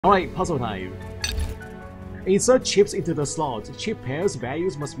Alright, puzzle time. Insert chips into the slot. Chip pairs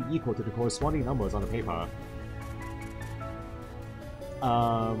values must be equal to the corresponding numbers on the paper.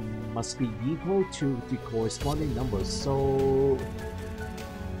 Must be equal to the corresponding numbers. So...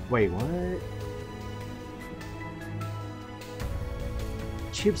 Wait, what?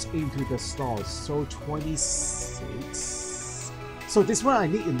 Chips into the slots. So 26... So this one I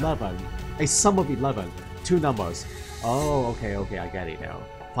need 11. A sum of 11. Two numbers. Oh, okay, I get it now.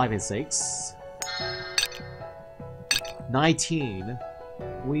 5 and 6. 19.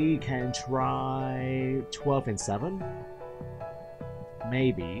 We can try 12 and 7.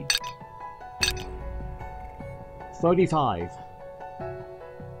 Maybe. 35.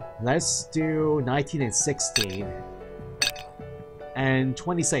 Let's do 19 and 16. And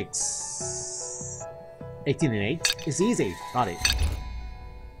 26. 18 and 8. It's easy. Got it.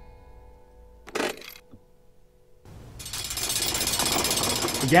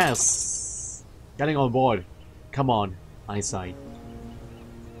 Yes! Getting on board. Come on, eyesight.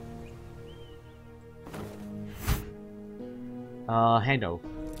 Handle.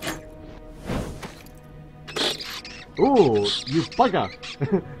 Ooh, you bugger!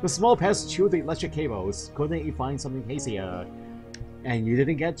 The small pest chewed the electric cables. Couldn't you find something hazier? And you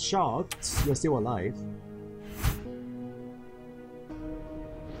didn't get shocked. You're still alive.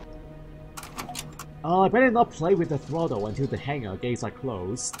 I better not play with the throttle until the hangar gates are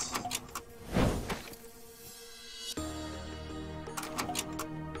closed.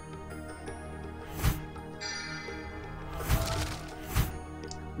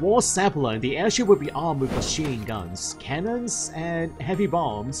 War Zeppelin. The airship will be armed with machine guns, cannons, and heavy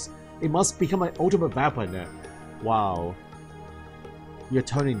bombs. It must become an ultimate weapon. Wow. You're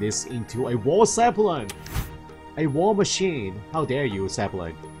turning this into a War Zeppelin! A war machine. How dare you,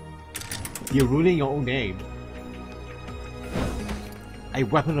 Zeppelin? You're ruining your own name. A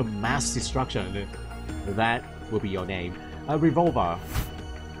weapon of mass destruction. That will be your name. A revolver.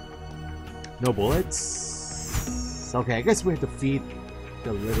 No bullets? Okay, I guess we have to feed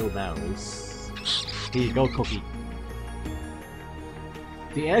the little mouse. Here you go, Cookie.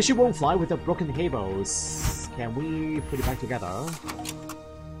 The airship won't fly with the broken cables. Can we put it back together?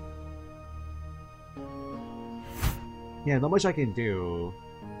 Yeah, not much I can do.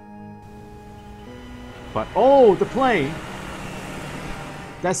 But oh, the plane!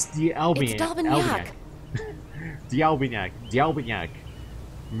 That's the Albiniac. It's Dalbignac. The Albiniac. The Albiniac.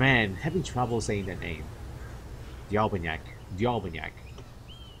 Man, having trouble saying that name. The Albiniac. The Albiniac.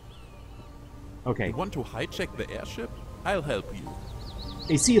 Okay. You want to hijack the airship? I'll help you.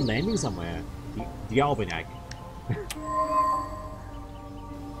 Is he landing somewhere? The Albiniac.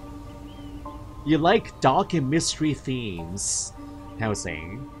 You like dark and mystery themes, I was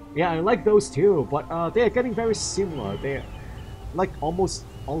saying. Yeah, I like those too, but they're getting very similar. They're like almost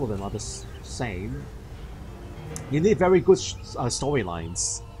all of them are the same. You need very good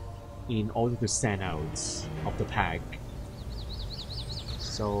storylines in order to stand out of the pack.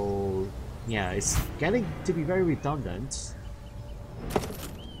 So yeah, it's getting to be very redundant.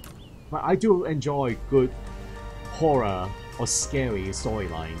 But I do enjoy good horror or scary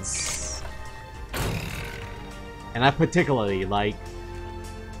storylines. And I particularly like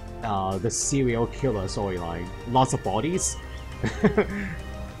the serial killer storyline. Lots of bodies.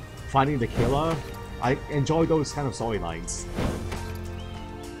 Finding the killer. I enjoy those kind of storylines.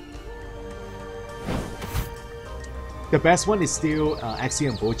 The best one is still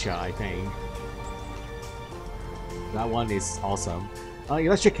Axiom Butcher, I think. That one is awesome.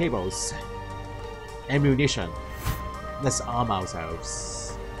 Electric cables. Ammunition. Let's arm ourselves.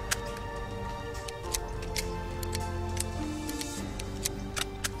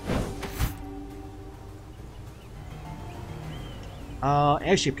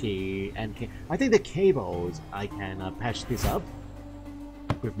 Airship key and I think the cables I can patch this up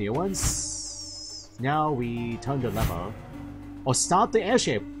with new ones. Now we turn the lever or start the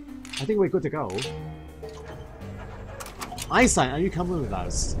airship. I think we're good to go. Einstein, are you coming with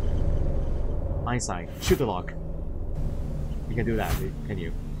us? Einstein, shoot the lock. You can do that, can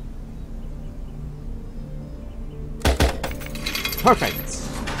you? Perfect.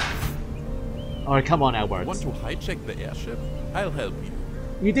 Alright, come on, Albert. Want to hijack the airship? I'll help you.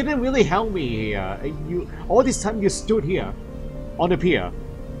 You didn't really help me here. All this time you stood here, on the pier.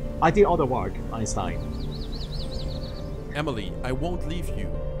 I did all the work, Einstein. Emily, I won't leave you.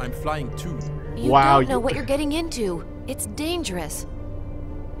 I'm flying too. You don't know what you're getting into. It's dangerous.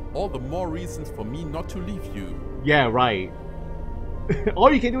 All the more reasons for me not to leave you. Yeah, right.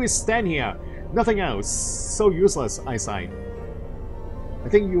 All you can do is stand here. Nothing else. So useless, Einstein. I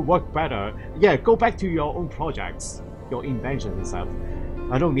think you work better. Yeah, go back to your own projects, your invention and stuff.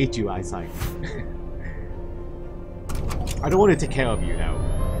 I don't need you, eyesight. I don't want to take care of you now.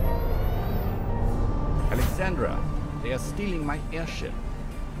 Alexandra, they are stealing my airship.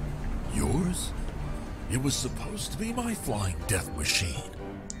 Yours? It was supposed to be my flying death machine.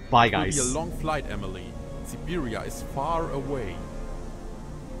 Bye, It will guys. be a long flight, Emily. Siberia is far away.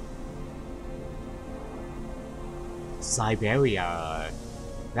 Siberia.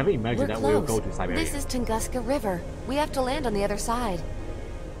 Never imagined We're that we would close. go to Siberia. This is Tunguska River. We have to land on the other side.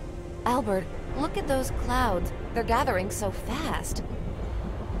 Albert, look at those clouds. They're gathering so fast.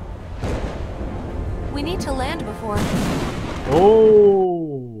 We need to land before...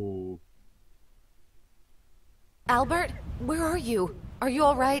 Oh! Albert, where are you? Are you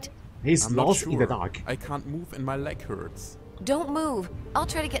alright? He's I'm not lost in the sure. dark. I can't move and my leg hurts. Don't move. I'll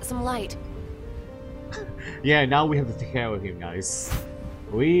try to get some light. Yeah, now we have to take care of him, guys.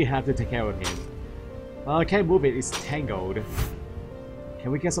 We have to take care of him. I can't move it, it's tangled.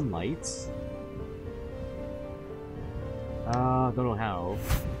 Can we get some lights? Don't know how.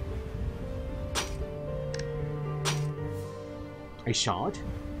 A shot?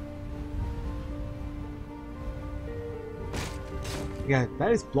 Yeah,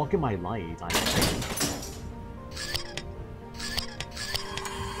 that is blocking my light, I think.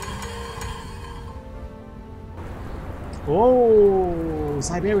 Oh,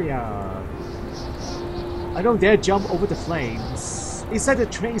 Siberia! I don't dare jump over the flames. It's at the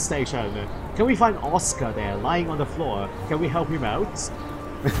train station. Can we find Oscar there, lying on the floor? Can we help him out?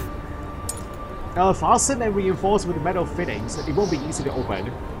 Fasten and reinforced with metal fittings. It won't be easy to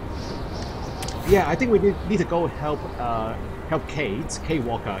open. Yeah, I think we need to go help help Kate. Kate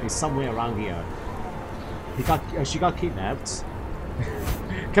Walker is somewhere around here. She got kidnapped.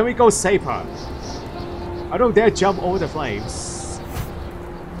 Can we go save her? I don't dare jump over the flames.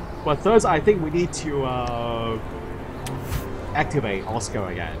 But first, I think we need to activate Oscar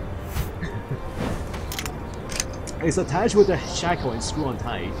again. It's attached with a shackle and screw on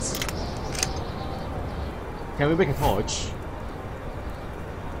tight. Can we make a torch?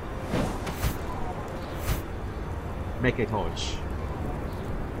 Make a torch.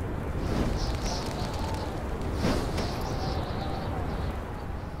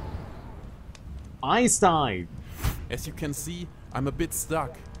 Einstein! As you can see, I'm a bit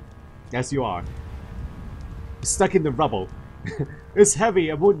stuck. Yes, you are. Stuck in the rubble. It's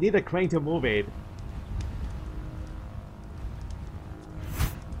heavy, I would need a crane to move it.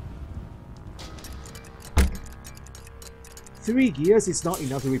 Three gears is not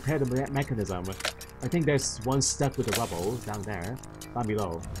enough to repair the mechanism. I think there's one stuck with the rubble down there, down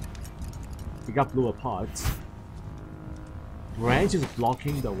below. It got blew apart. Branch is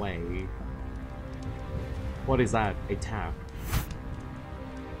blocking the way. What is that? A tap.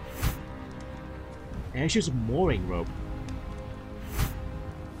 Ash's mooring rope.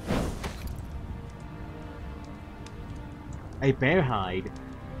 A bear hide.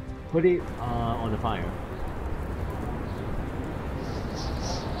 Put it on the fire.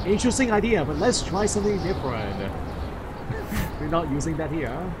 Interesting idea, but let's try something different. We're not using that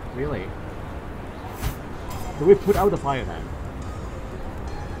here, really. Do we put out the fire then?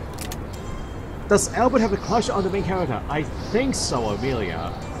 Does Albert have a crush on the main character? I think so,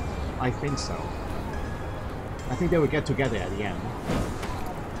 Amelia. I think so. I think they will get together at the end.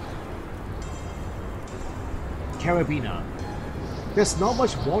 Carabiner. There's not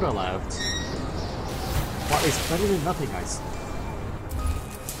much water left. But it's better than nothing, guys.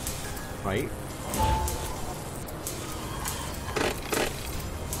 Right?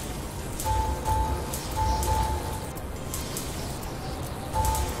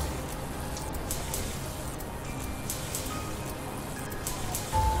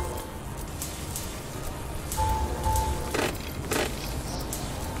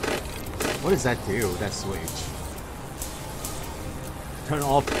 What does that do, that switch? Turn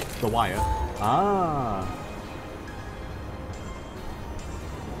off the wire. Ah!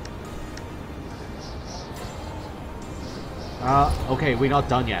 Okay, we're not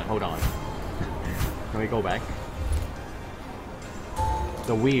done yet. Hold on. Can we go back?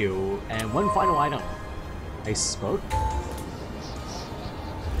 The wheel, and one final item. A spoke?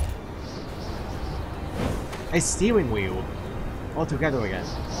 A steering wheel. All together again.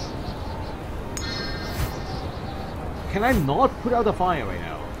 Can I not put out the fire right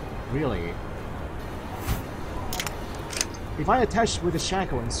now? Really? If I attach with a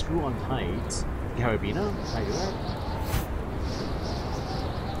shackle and screw on tight, carabiner, can I do that?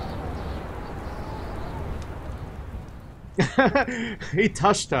 He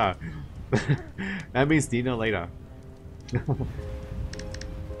touched her. That means dinner later.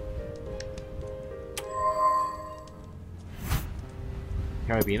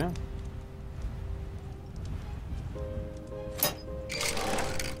 Carabiner.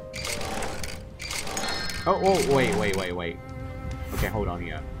 Oh, wait. Okay, hold on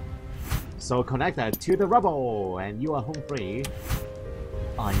here. So connect that to the rubble, and you are home free.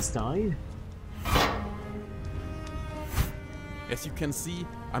 Einstein. As you can see,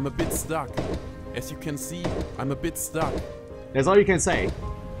 I'm a bit stuck. That's all you can say.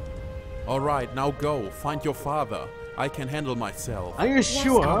 Alright, now go. Find your father. I can handle myself. Are you Yes,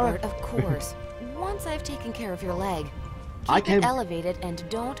 sure? Albert, of course. Once I've taken care of your leg, I keep it can- elevated and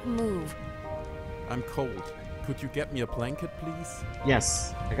don't move. I'm cold. Could you get me a blanket, please?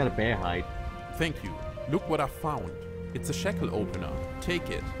 Yes, I got a bear hide. Thank you. Look what I found. It's a shackle opener. Take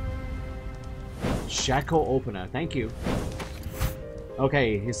it. Shackle opener, thank you.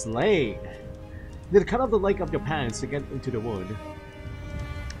 Okay, his leg. Need to cut off the leg of your pants to get into the wound.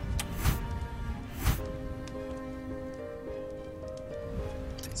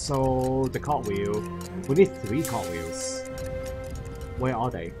 So, the cartwheel. We need 3 cartwheels. Where are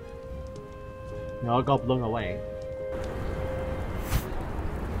they? They all got blown away.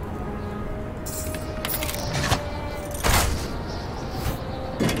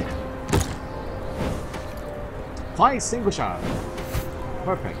 Fire extinguisher!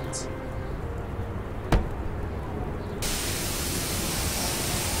 Perfect.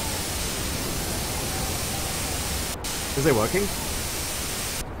 Is it working?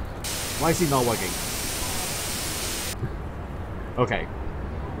 Why is he not working? Okay.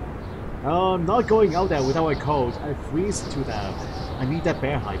 Not going out there without a coat. I freeze to death. I need that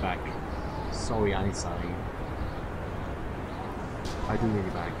bear hide back. Sorry, Einstein. I do need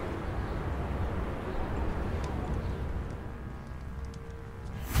it back.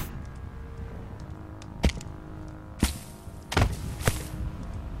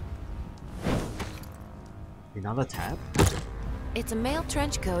 Another tab? It's a male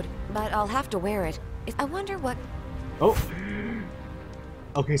trench coat, but I'll have to wear it. I wonder what... Oh!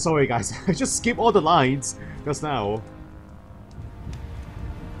 Okay, sorry guys. I just skipped all the lines just now.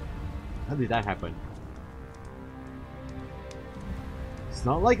 How did that happen? It's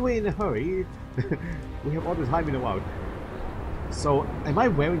not like we're in a hurry. We have all the time in the world. So, am I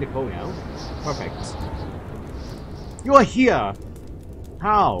wearing the coat now? Perfect. You are here!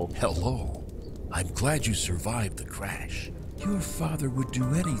 How? Hello. I'm glad you survived the crash. Your father would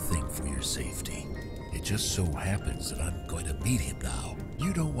do anything for your safety. It just so happens that I'm going to meet him now.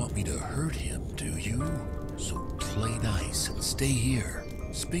 You don't want me to hurt him, do you? So play nice and stay here.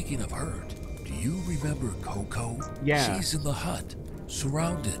 Speaking of hurt, do you remember Coco? Yeah. She's in the hut,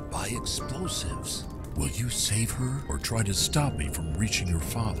 surrounded by explosives. Will you save her or try to stop me from reaching your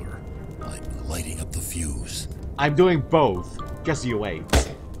father? I'm lighting up the fuse. I'm doing both. Just you wait.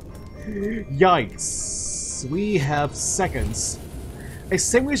 Yikes. We have seconds.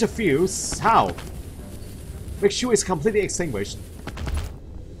 Extinguish the fuse. How? Make sure it's completely extinguished.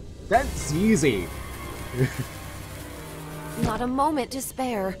 That's easy. Not a moment to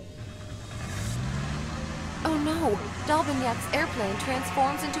spare. Oh no! Dalbignac's airplane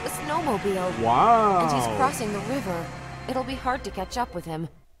transforms into a snowmobile. Wow. And he's crossing the river. It'll be hard to catch up with him.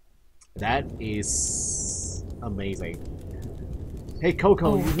 That is amazing. Hey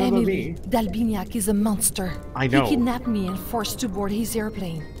Coco, you remember Emily, me? Dalbignac is a monster. I know. He kidnapped me and forced to board his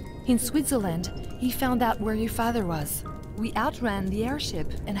airplane. In Switzerland, he found out where your father was. We outran the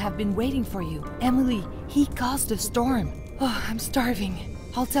airship and have been waiting for you. Emily, he caused the storm. Oh, I'm starving.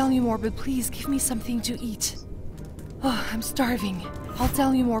 I'll tell you more, but please give me something to eat. Oh, I'm starving. I'll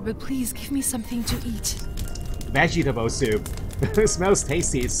tell you more, but please give me something to eat. Vegetable soup. It smells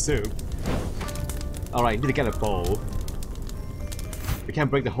tasty, it's soup. Alright, need to get a bowl. We can't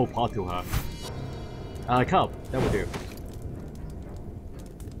bring the whole pot to her. Cup, that will do.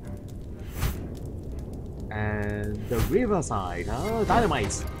 And the riverside,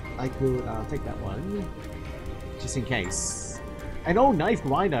 dynamite. I could take that one, just in case. An old knife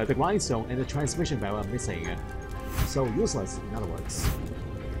grinder, the grindstone, and the transmission barrel are missing. So useless, in other words.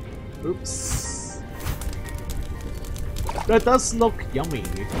 Oops. That does look yummy.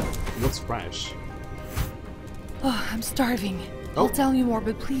 It looks fresh. Oh, I'm starving. Oh. I'll tell you more,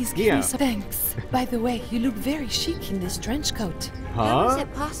 but please give Yeah. me some. Thanks. By the way, you look very chic in this trench coat. How is Huh?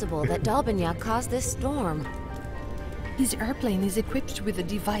 it possible that Dalbignac caused this storm? His airplane is equipped with a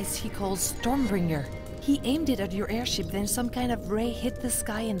device he calls Stormbringer. He aimed it at your airship, then some kind of ray hit the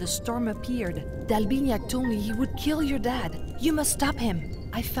sky and the storm appeared. Dalbignac told me he would kill your dad. You must stop him.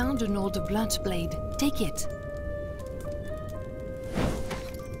 I found an old blunt blade. Take it.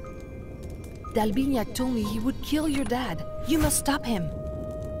 Dalbignac told me he would kill your dad. You must stop him.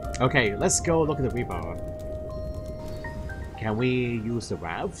 Okay, let's go look at the reaper. Can we use the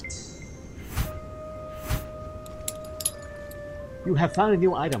raft? You have found a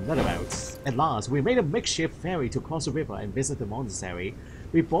new item, Letterboats. At last, we made a makeshift ferry to cross the river and visit the monastery.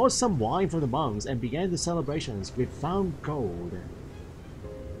 We bought some wine from the monks and began the celebrations. We found gold.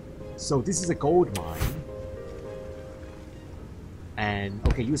 So this is a gold mine. And,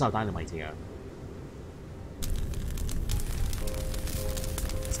 okay, use our dynamite here.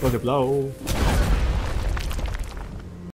 It's going to blow.